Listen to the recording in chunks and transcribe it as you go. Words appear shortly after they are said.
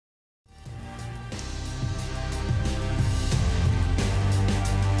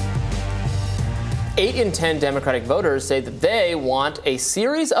8 in 10 Democratic voters say that they want a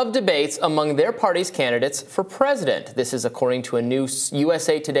series of debates among their party's candidates for president. This is according to a new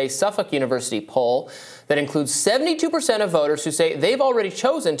USA Today Suffolk University poll that includes 72% of voters who say they've already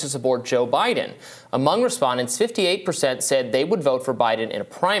chosen to support Joe Biden. Among respondents, 58% said they would vote for Biden in a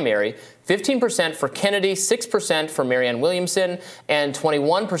primary, 15% for Kennedy, 6% for Marianne Williamson, and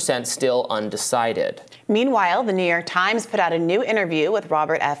 21% still undecided. Meanwhile, the New York Times put out a new interview with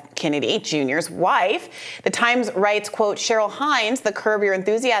Robert F. Kennedy Jr.'s wife. The Times writes, quote, Cheryl Hines, the Curb Your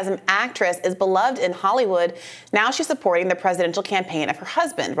Enthusiasm actress, is beloved in Hollywood. Now she's supporting the presidential campaign of her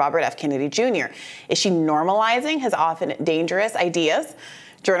husband, Robert F. Kennedy Jr. Is she normalizing his often dangerous ideas?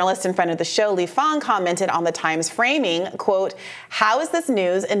 Journalist and friend of the show, Lee Fong, commented on the Times framing, quote, how is this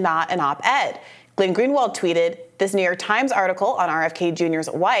news and not an op-ed? Glenn Greenwald tweeted, this New York Times article on RFK Jr.'s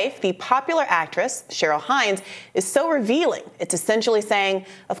wife, the popular actress Cheryl Hines, is so revealing. It's essentially saying,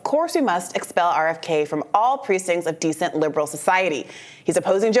 of course we must expel RFK from all precincts of decent liberal society. He's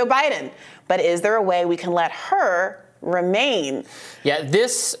opposing Joe Biden, but is there a way we can let her remain? Yeah,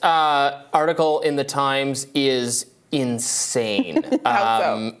 this article in the Times is insane.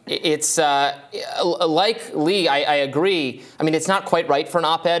 It's like Lee, I agree. I mean, it's not quite right for an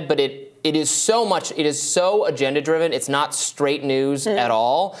op-ed, but it is so agenda-driven. It's not straight news at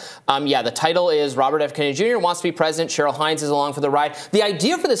all. Yeah, the title is Robert F. Kennedy Jr. wants to be president. Cheryl Hines is along for the ride. The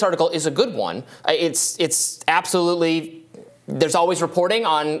idea for this article is a good one. It's absolutely, there's always reporting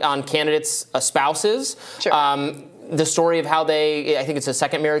on candidates' spouses. Sure. The story of how they, I think it's a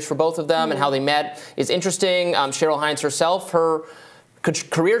second marriage for both of them, and how they met is interesting. Cheryl Hines herself, her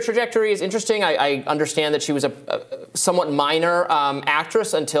career trajectory is interesting. I understand that she was a somewhat minor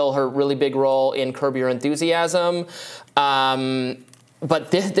actress until her really big role in Curb Your Enthusiasm.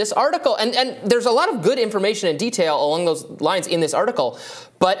 But this article, and there's a lot of good information and detail along those lines in this article,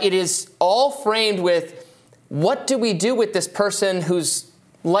 but it is all framed with, what do we do with this person who's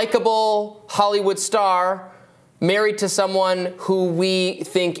likable Hollywood star, married to someone who we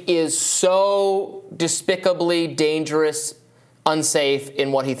think is so despicably dangerous, unsafe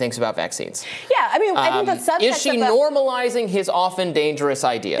in what he thinks about vaccines? Yeah, I mean, I think the subtext is she normalizing his often dangerous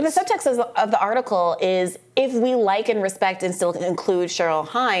ideas? And the subtext of the article is, if we like and respect and still include Cheryl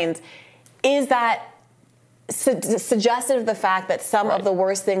Hines, is that suggestive of the fact that some of the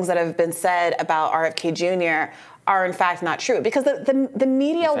worst things that have been said about RFK Jr. are in fact not true? Because the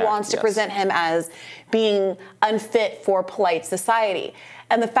media wants to present him as being unfit for polite society.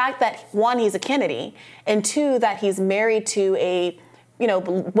 And the fact that, one, he's a Kennedy, and two, that he's married to a, you know,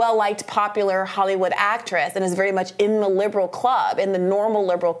 well-liked, popular Hollywood actress and is very much in the liberal club, in the normal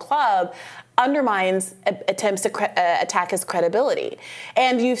liberal club, undermines attempts to attack his credibility.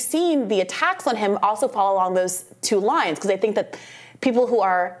 And you've seen the attacks on him also fall along those two lines, because I think that people who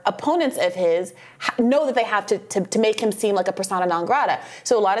are opponents of his know that they have to make him seem like a persona non grata.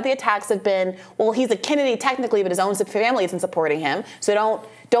 So a lot of the attacks have been, well, he's a Kennedy technically, but his own family isn't supporting him. So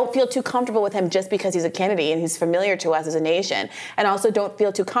don't feel too comfortable with him just because he's a Kennedy and he's familiar to us as a nation. And also don't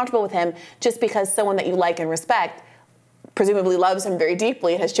feel too comfortable with him just because someone that you like and respect presumably loves him very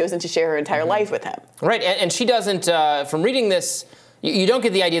deeply and has chosen to share her entire life with him. Right, and she doesn't, from reading this, you don't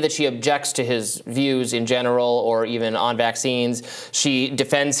get the idea that she objects to his views in general or even on vaccines. She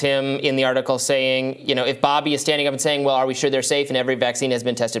defends him in the article saying, you know, if Bobby is standing up and saying, well, are we sure they're safe and every vaccine has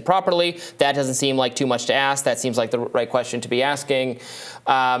been tested properly, that doesn't seem like too much to ask. That seems like the right question to be asking.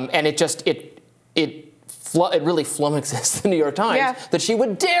 And it really flummoxes the New York Times that she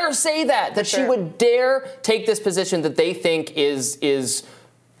would dare say that she would dare take this position that they think is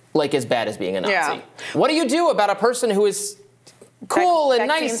like as bad as being a Nazi. Yeah. What do you do about a person who is cool and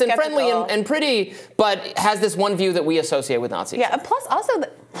nice and friendly and pretty, but has this one view that we associate with Nazis? Yeah, and plus also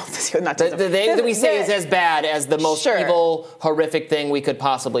that we say is as bad as the most evil, horrific thing we could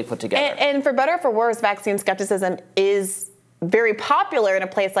possibly put together. And for better or for worse, vaccine skepticism is very popular in a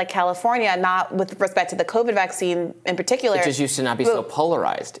place like California, not with respect to the COVID vaccine in particular. It just used to not be so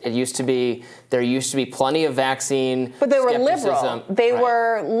polarized. There used to be plenty of vaccine But they were liberal. They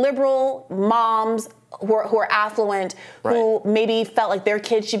were liberal moms who are affluent, who maybe felt like their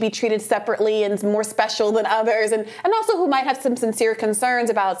kids should be treated separately and more special than others, and also who might have some sincere concerns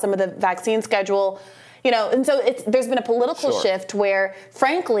about some of the vaccine schedule. You know, and so there's been a political shift where,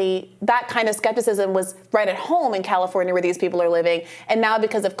 frankly, that kind of skepticism was right at home in California where these people are living. And now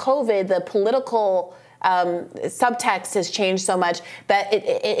because of COVID, the political subtext has changed so much that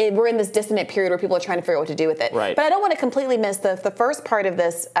we're in this dissonant period where people are trying to figure out what to do with it. Right. But I don't want to completely miss the first part of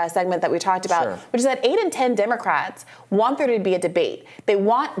this segment that we talked about, Sure. which is that 8 in 10 Democrats want there to be a debate. They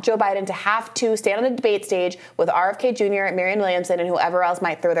want Joe Biden to have to stand on a debate stage with RFK Jr., Marianne Williamson, and whoever else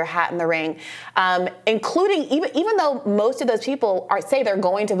might throw their hat in the ring, including, even though most of those people say they're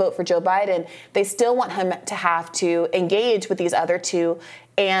going to vote for Joe Biden, they still want him to have to engage with these other two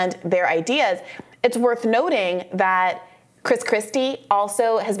and their ideas. It's worth noting that Chris Christie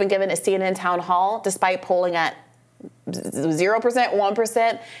also has been given a CNN town hall despite polling at 0%,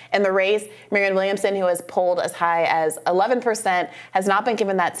 1% in the race. Marianne Williamson, who has polled as high as 11%, has not been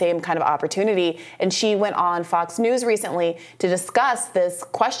given that same kind of opportunity. And she went on Fox News recently to discuss this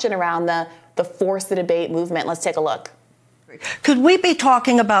question around the force the debate movement. Let's take a look. Could we be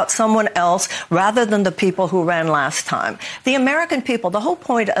talking about someone else rather than the people who ran last time? The American people, the whole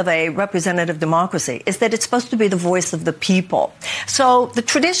point of a representative democracy is that it's supposed to be the voice of the people. So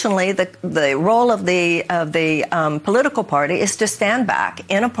traditionally, the role of the political party is to stand back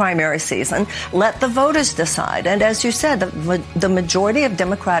in a primary season, let the voters decide. And as you said, the majority of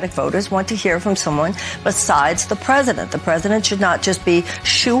Democratic voters want to hear from someone besides the president. The president should not just be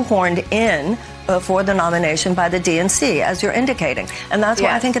shoehorned in for the nomination by the DNC, as you're indicating. And that's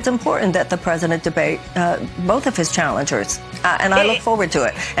why I think it's important that the president debate both of his challengers. And I look forward to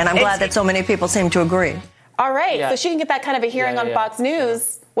it. And I'm glad that so many people seem to agree. All right. So she can get that kind of a hearing on Fox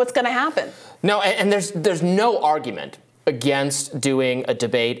News. What's going to happen? No, and there's no argument against doing a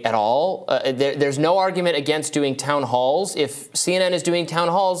debate at all. There's no argument against doing town halls. If CNN is doing town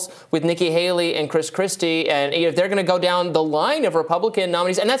halls with Nikki Haley and Chris Christie, and if they're going to go down the line of Republican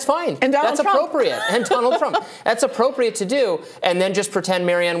nominees, and that's fine. And Donald that's Trump. appropriate. And Donald Trump. That's appropriate to do. And then just pretend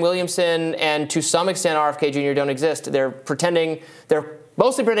Marianne Williamson and to some extent RFK Jr. don't exist. They're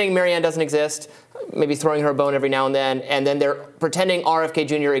mostly pretending Marianne doesn't exist, maybe throwing her a bone every now and then they're pretending RFK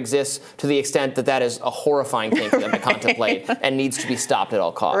Jr. exists to the extent that that is a horrifying thing for them to contemplate and needs to be stopped at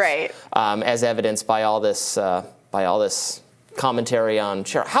all costs. Right. As evidenced by all this commentary on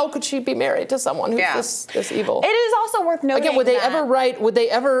Cheryl. How could she be married to someone who's this evil? It is also worth noting. Again, would they ever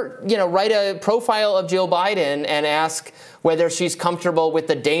write a profile of Jill Biden and ask whether she's comfortable with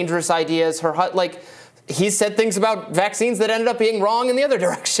the dangerous ideas he said things about vaccines that ended up being wrong in the other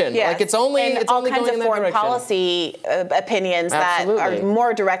direction. Yes. Like it's only and it's all only kinds going of in that foreign direction. policy opinions Absolutely. that are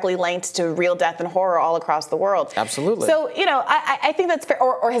more directly linked to real death and horror all across the world. Absolutely. So I think that's fair.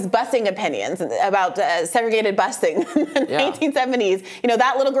 Or his busing opinions about segregated busing in the 1870s.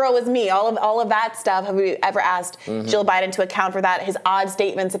 That little girl was me. All of that stuff. Have we ever asked Jill Biden to account for that? His odd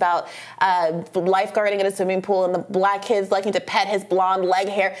statements about lifeguarding at a swimming pool and the black kids liking to pet his blonde leg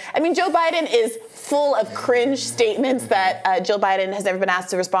hair. I mean, Joe Biden is full of cringe statements that Jill Biden has never been asked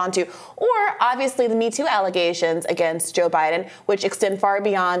to respond to, or obviously the Me Too allegations against Joe Biden, which extend far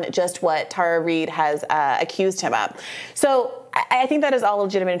beyond just what Tara Reid has accused him of. So I think that is all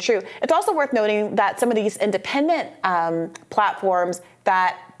legitimate and true. It's also worth noting that some of these independent platforms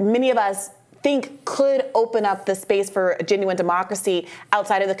that many of us think could open up the space for a genuine democracy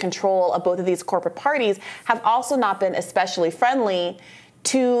outside of the control of both of these corporate parties have also not been especially friendly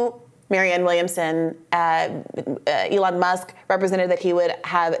to Marianne Williamson. Elon Musk represented that he would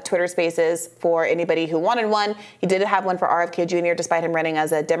have Twitter Spaces for anybody who wanted one. He did have one for RFK Jr., despite him running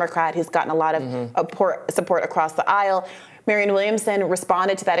as a Democrat. He's gotten a lot of support across the aisle. Marianne Williamson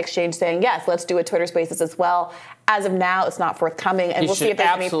responded to that exchange saying, yes, let's do a Twitter Spaces as well. As of now, it's not forthcoming, and we'll see if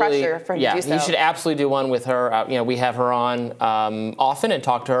there's any pressure for him to do so. You should absolutely do one with her. We have her on often and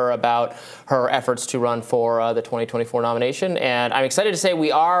talk to her about her efforts to run for the 2024 nomination. And I'm excited to say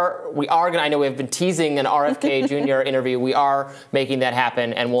we are going to, I know we've been teasing an RFK Jr. interview. We are making that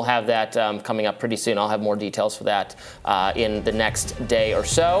happen, and we'll have that coming up pretty soon. I'll have more details for that in the next day or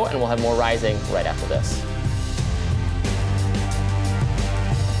so, and we'll have more Rising right after this.